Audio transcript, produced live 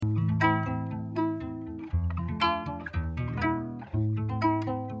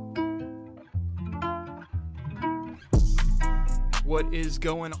What is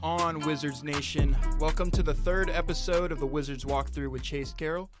going on, Wizards Nation? Welcome to the third episode of the Wizards Walkthrough with Chase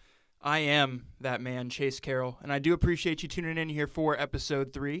Carroll. I am that man, Chase Carroll, and I do appreciate you tuning in here for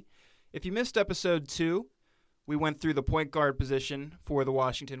episode 3. If you missed episode 2, we went through the point guard position for the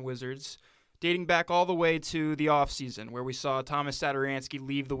Washington Wizards, dating back all the way to the offseason, where we saw Thomas Satoransky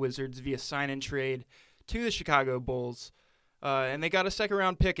leave the Wizards via sign-and trade to the Chicago Bulls, and they got a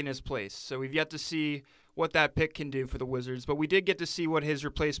second-round pick in his place. So we've yet to see what that pick can do for the Wizards, but we did get to see what his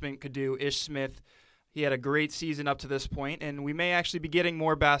replacement could do, Ish Smith. He had a great season up to this point, and we may actually be getting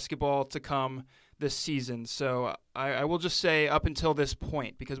more basketball to come this season. So I will just say up until this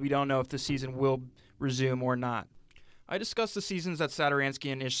point, because we don't know if the season will resume or not. I discussed the seasons that Satoransky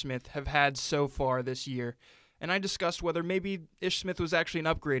and Ish Smith have had so far this year, and I discussed whether maybe Ish Smith was actually an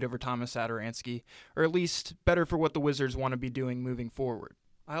upgrade over Thomas Satoransky, or at least better for what the Wizards want to be doing moving forward.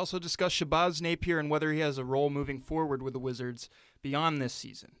 I also discussed Shabazz Napier and whether he has a role moving forward with the Wizards beyond this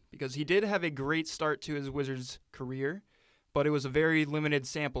season, because he did have a great start to his Wizards career, but it was a very limited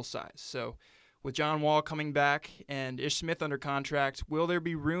sample size. So with John Wall coming back and Ish Smith under contract, will there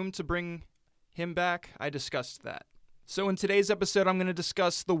be room to bring him back? I discussed that. So in today's episode, I'm going to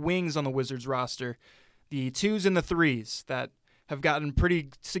discuss the wings on the Wizards roster, the 2s and the 3s that have gotten pretty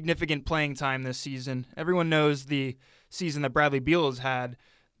significant playing time this season. Everyone knows the season that Bradley Beal has had,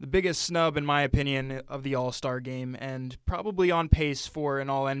 the biggest snub, in my opinion, of the All-Star game, and probably on pace for an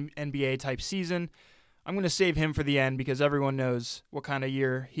All-NBA type season. I'm going to save him for the end because everyone knows what kind of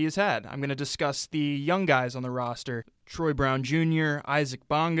year he has had. I'm going to discuss the young guys on the roster. Troy Brown Jr., Isaac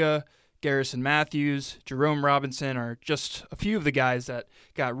Bonga, Garrison Matthews, Jerome Robinson are just a few of the guys that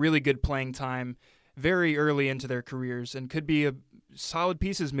got really good playing time very early into their careers and could be solid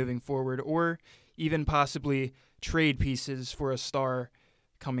pieces moving forward, or even possibly trade pieces for a star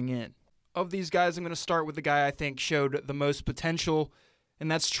coming in. Of these guys, I'm going to start with the guy I think showed the most potential, and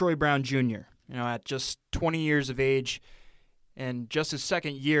that's Troy Brown Jr. At just 20 years of age and just his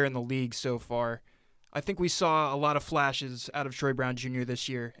second year in the league so far, I think we saw a lot of flashes out of Troy Brown Jr. this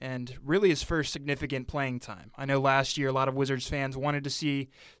year, and really his first significant playing time. I know last year a lot of Wizards fans wanted to see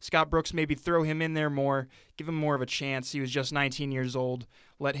Scott Brooks maybe throw him in there more, give him more of a chance. He was just 19 years old.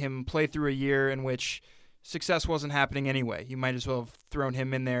 Let him play through a year in which success wasn't happening anyway. You might as well have thrown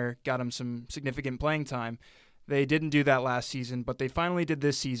him in there, got him some significant playing time. They didn't do that last season, but they finally did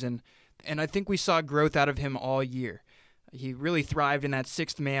this season, and I think we saw growth out of him all year. He really thrived in that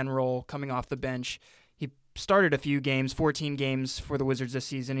sixth-man role coming off the bench. He started a few games, 14 games for the Wizards this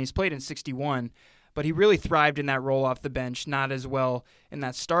season. He's played in 61, but he really thrived in that role off the bench, not as well in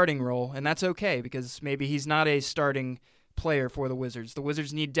that starting role, and that's okay because maybe he's not a starting player for the Wizards. The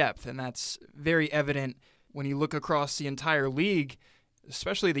Wizards need depth, and that's very evident when you look across the entire league,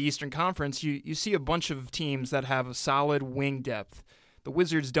 especially the Eastern Conference. You see a bunch of teams that have a solid wing depth. The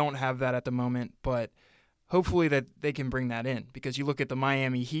Wizards don't have that at the moment, but hopefully that they can bring that in, because you look at the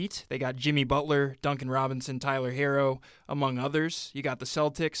Miami Heat, they got Jimmy Butler, Duncan Robinson, Tyler Hero, among others. You got the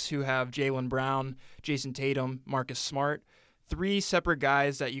Celtics, who have Jaylen Brown, Jason Tatum, Marcus Smart. 3 separate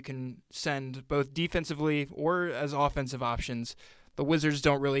guys that you can send both defensively or as offensive options. The Wizards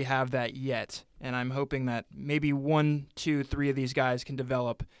don't really have that yet, and I'm hoping that maybe 1, 2, 3 of these guys can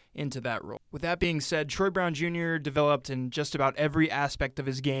develop into that role. With that being said, Troy Brown Jr. developed in just about every aspect of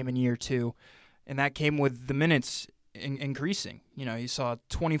his game in year 2, and that came with the minutes increasing. You saw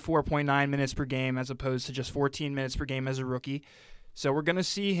 24.9 minutes per game as opposed to just 14 minutes per game as a rookie. So we're going to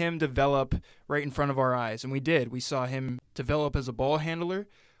see him develop right in front of our eyes, and we did. We saw him develop as a ball handler.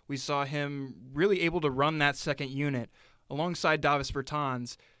 We saw him really able to run that second unit alongside Davis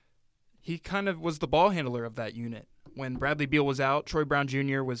Bertans. He kind of was the ball handler of that unit. When Bradley Beal was out, Troy Brown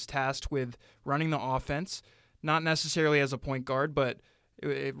Jr. was tasked with running the offense, not necessarily as a point guard, but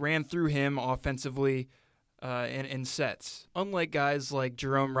it ran through him offensively in sets. Unlike guys like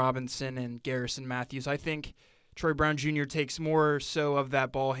Jerome Robinson and Garrison Matthews, I think Troy Brown Jr. takes more so of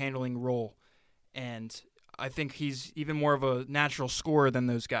that ball handling role, and I think he's even more of a natural scorer than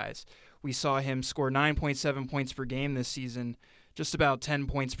those guys. We saw him score 9.7 points per game this season, just about 10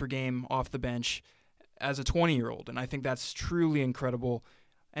 points per game off the bench as a 20-year-old, and I think that's truly incredible.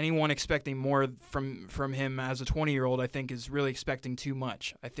 Anyone expecting more from him as a 20-year-old, I think, is really expecting too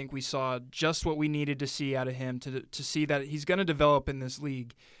much. I think we saw just what we needed to see out of him to see that he's going to develop in this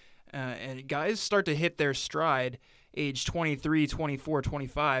league. And guys start to hit their stride age 23, 24,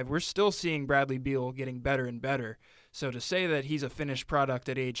 25. We're still seeing Bradley Beal getting better and better. So to say that he's a finished product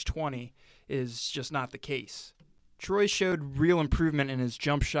at age 20 is just not the case. Troy showed real improvement in his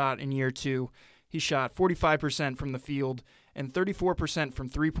jump shot in year 2. He shot 45% from the field and 34% from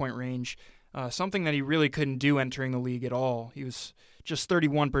three-point range. something that he really couldn't do entering the league at all. He was just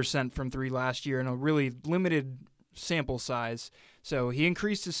 31% from three last year in a really limited sample size. So he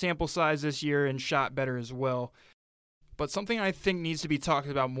increased his sample size this year and shot better as well. But something I think needs to be talked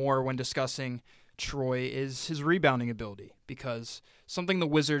about more when discussing Troy is his rebounding ability, because something the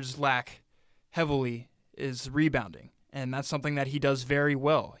Wizards lack heavily is rebounding, and that's something that he does very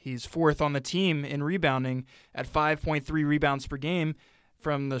well. He's fourth on the team in rebounding at 5.3 rebounds per game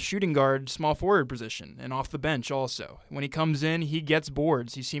from the shooting guard small forward position and off the bench also. When he comes in, he gets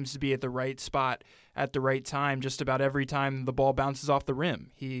boards. He seems to be at the right spot at the right time just about every time the ball bounces off the rim.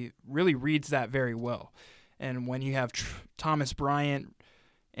 He really reads that very well. And when you have Thomas Bryant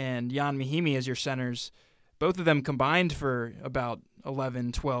and Jan Mahimi as your centers, both of them combined for about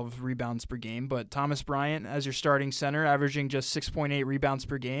 11, 12 rebounds per game, but Thomas Bryant as your starting center averaging just 6.8 rebounds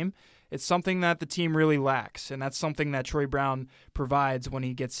per game, it's something that the team really lacks, and that's something that Troy Brown provides when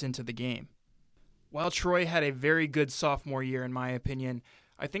he gets into the game. While Troy had a very good sophomore year, in my opinion,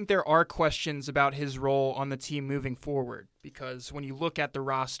 I think there are questions about his role on the team moving forward, because when you look at the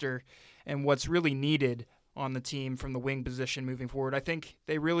roster and what's really needed on the team from the wing position moving forward, I think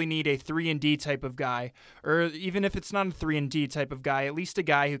they really need a 3-and-D type of guy, or even if it's not a 3-and-D type of guy, at least a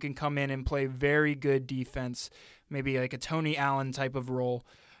guy who can come in and play very good defense, maybe like a Tony Allen type of role,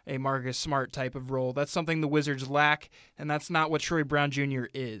 a Marcus Smart type of role. That's something the Wizards lack, and that's not what Troy Brown Jr.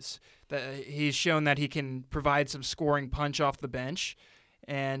 is. He's shown that he can provide some scoring punch off the bench,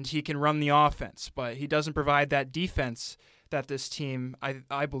 and he can run the offense, but he doesn't provide that defense that this team,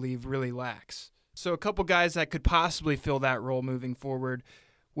 I believe, really lacks. So a couple guys that could possibly fill that role moving forward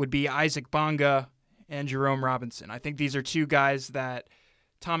would be Isaac Bonga and Jerome Robinson. I think these are two guys that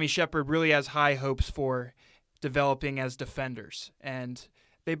Tommy Shepard really has high hopes for developing as defenders, and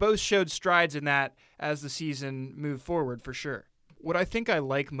they both showed strides in that as the season moved forward for sure. What I think I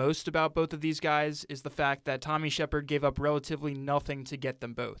like most about both of these guys is the fact that Tommy Shepard gave up relatively nothing to get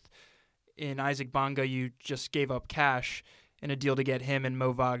them both. In Isaac Bonga, you just gave up cash in a deal to get him and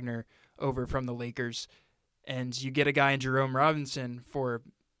Mo Wagner over from the Lakers, and you get a guy in Jerome Robinson for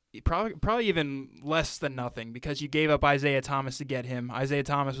probably even less than nothing, because you gave up Isaiah Thomas to get him. Isaiah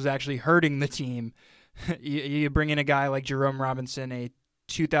Thomas was actually hurting the team. You bring in a guy like Jerome Robinson, a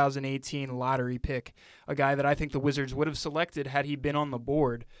 2018 lottery pick, a guy that I think the Wizards would have selected had he been on the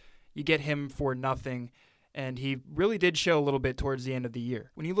board. You get him for nothing, and he really did show a little bit towards the end of the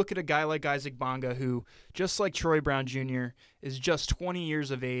year. When you look at a guy like Isaac Bonga, who, just like Troy Brown Jr., is just 20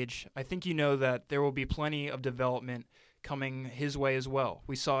 years of age, I think you know that there will be plenty of development coming his way as well.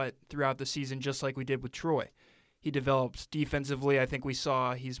 We saw it throughout the season just like we did with Troy. He develops defensively. I think we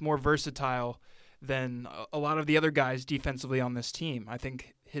saw he's more versatile than a lot of the other guys defensively on this team. I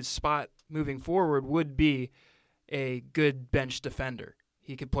think his spot moving forward would be a good bench defender.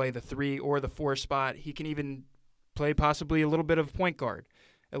 He could play the 3 or the 4 spot. He can even play possibly a little bit of point guard,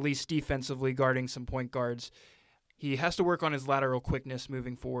 at least defensively guarding some point guards. He has to work on his lateral quickness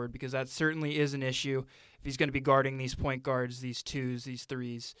moving forward, because that certainly is an issue. If he's going to be guarding these point guards, these 2s, these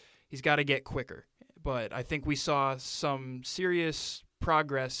 3s, he's got to get quicker. But I think we saw some serious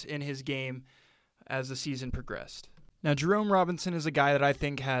progress in his game as the season progressed. Now, Jerome Robinson is a guy that I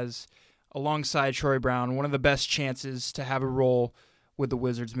think has, alongside Troy Brown, one of the best chances to have a role with the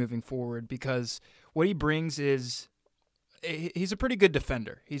Wizards moving forward, because what he brings is he's a pretty good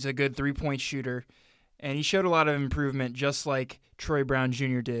defender. He's a good three-point shooter, and he showed a lot of improvement just like Troy Brown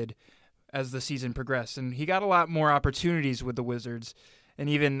Jr. did as the season progressed. And he got a lot more opportunities with the Wizards, and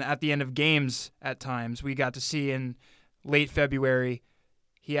even at the end of games at times, we got to see in late February,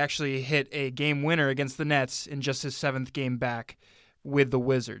 he actually hit a game winner against the Nets in just his 7th game back with the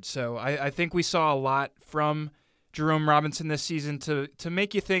Wizards. So I think we saw a lot from Jerome Robinson this season to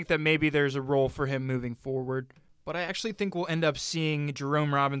make you think that maybe there's a role for him moving forward. But I actually think we'll end up seeing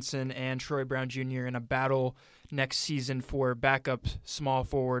Jerome Robinson and Troy Brown Jr. in a battle next season for backup small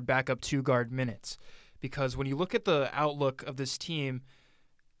forward, backup 2-guard minutes. Because when you look at the outlook of this team,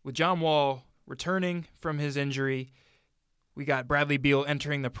 with John Wall returning from his injury, we got Bradley Beal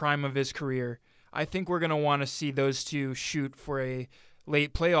entering the prime of his career. I think we're going to want to see those two shoot for a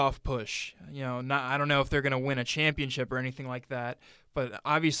late playoff push. I don't know if they're going to win a championship or anything like that, but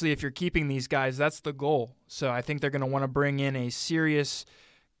obviously if you're keeping these guys, that's the goal. So I think they're going to want to bring in a serious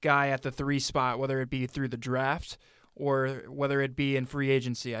guy at the 3 spot, whether it be through the draft or whether it be in free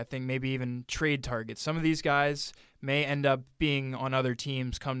agency. I think maybe even trade targets. Some of these guys may end up being on other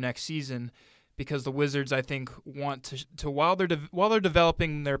teams come next season, because the Wizards, I think, want to while they're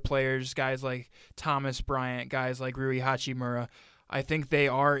developing their players, guys like Thomas Bryant, guys like Rui Hachimura, I think they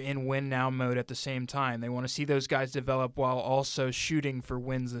are in win-now mode at the same time. They want to see those guys develop while also shooting for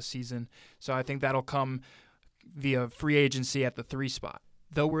wins this season. So I think that'll come via free agency at the 3 spot.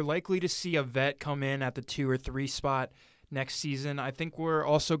 Though we're likely to see a vet come in at the 2 or 3 spot next season, I think we're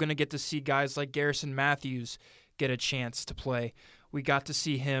also going to get to see guys like Garrison Matthews get a chance to play. We got to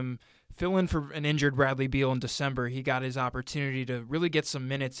see him fill in for an injured Bradley Beal in December. He got his opportunity to really get some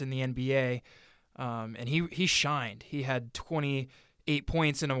minutes in the NBA. And he shined. He had 28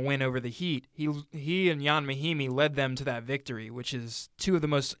 points in a win over the Heat. He and Jan Mahimi led them to that victory, which is 2 of the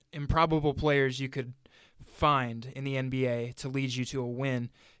most improbable players you could find in the NBA to lead you to a win.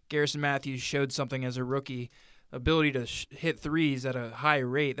 Garrison Matthews showed something as a rookie, ability to hit threes at a high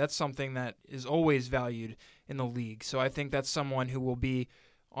rate. That's something that is always valued in the league. So I think that's someone who will be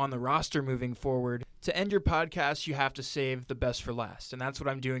on the roster moving forward. To end your podcast, you have to save the best for last, and that's what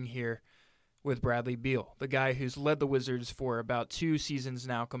I'm doing here with Bradley Beal, the guy who's led the Wizards for about 2 seasons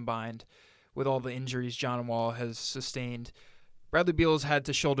now combined with all the injuries John Wall has sustained. Bradley Beal has had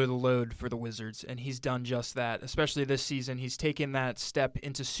to shoulder the load for the Wizards, and he's done just that, especially this season. He's taken that step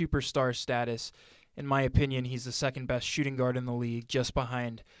into superstar status. In my opinion, he's the second best shooting guard in the league, just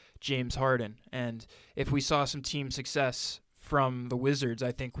behind James Harden. And if we saw some team success from the Wizards,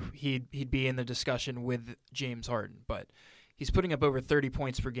 I think he'd be in the discussion with James Harden. But he's putting up over 30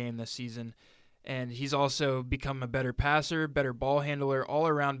 points per game this season, and he's also become a better passer, better ball handler,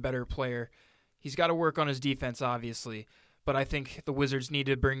 all-around better player. He's got to work on his defense, obviously, but I think the Wizards need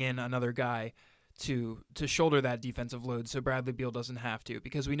to bring in another guy to shoulder that defensive load so Bradley Beal doesn't have to,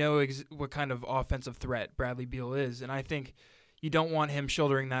 because we know what kind of offensive threat Bradley Beal is, and I think you don't want him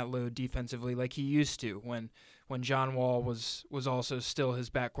shouldering that load defensively like he used to when John Wall was also still his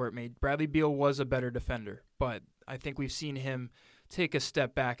backcourt mate. Bradley Beal was a better defender, but I think we've seen him take a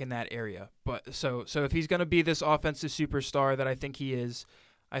step back in that area. But so if he's going to be this offensive superstar that I think he is,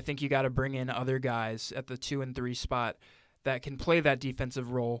 I think you got to bring in other guys at the 2 and 3 spot that can play that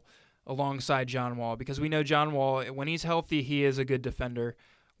defensive role alongside John Wall, because we know John Wall, when he's healthy, he is a good defender.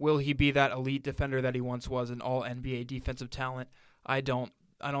 Will he be that elite defender that he once was, an all-NBA defensive talent? I don't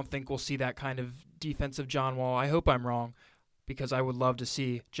think we'll see that kind of defensive John Wall. I hope I'm wrong, because I would love to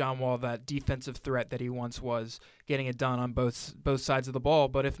see John Wall, that defensive threat that he once was, getting it done on both sides of the ball.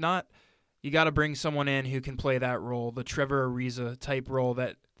 But if not, you got to bring someone in who can play that role, the Trevor Ariza type role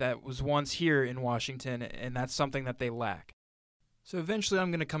that was once here in Washington, and that's something that they lack. So eventually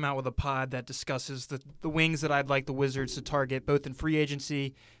I'm going to come out with a pod that discusses the wings that I'd like the Wizards to target, both in free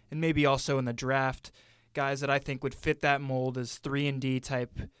agency and maybe also in the draft. Guys that I think would fit that mold as 3-and-D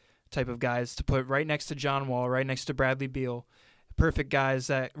type of guys to put right next to John Wall, right next to Bradley Beal. Perfect guys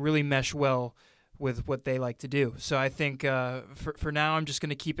that really mesh well with what they like to do. So I think for now I'm just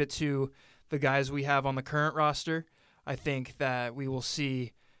going to keep it to the guys we have on the current roster. I think that we will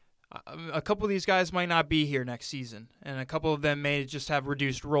see a couple of these guys might not be here next season, and a couple of them may just have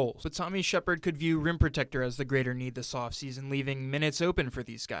reduced roles. But Tommy Shepard could view rim protector as the greater need this offseason, leaving minutes open for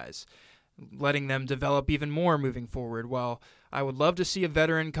these guys, letting them develop even more moving forward. While I would love to see a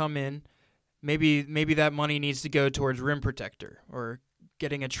veteran come in, maybe that money needs to go towards rim protector or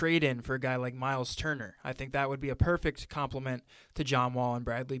getting a trade in for a guy like Miles Turner. I think that would be a perfect complement to John Wall and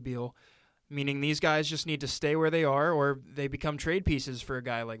Bradley Beal, meaning these guys just need to stay where they are or they become trade pieces for a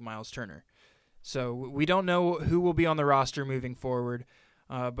guy like Miles Turner. So we don't know who will be on the roster moving forward,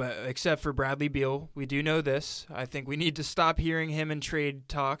 but except for Bradley Beal, we do know this. I think we need to stop hearing him in trade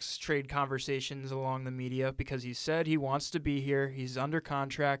talks, trade conversations along the media, because he said he wants to be here. He's under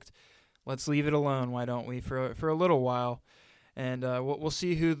contract. Let's leave it alone, why don't we, for a little while. And we'll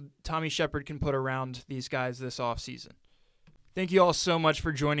see who Tommy Shepard can put around these guys this offseason. Thank you all so much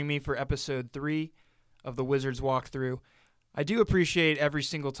for joining me for episode 3 of the Wizards Walkthrough. I do appreciate every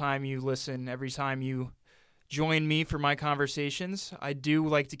single time you listen, every time you join me for my conversations. I do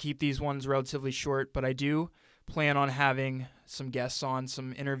like to keep these ones relatively short, but I do plan on having some guests on,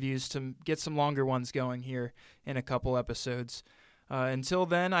 some interviews to get some longer ones going here in a couple episodes. Until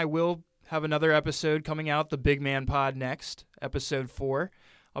then, I will have another episode coming out, the Big Man Pod next, episode 4.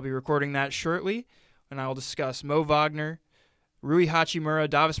 I'll be recording that shortly, and I will discuss Mo Wagner, Rui Hachimura,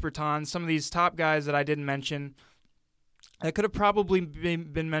 Davis Bertans, some of these top guys that I didn't mention that could have probably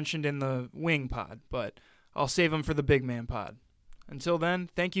been mentioned in the Wing Pod, but I'll save them for the Big Man Pod. Until then,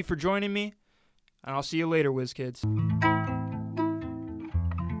 thank you for joining me, and I'll see you later, WizKids.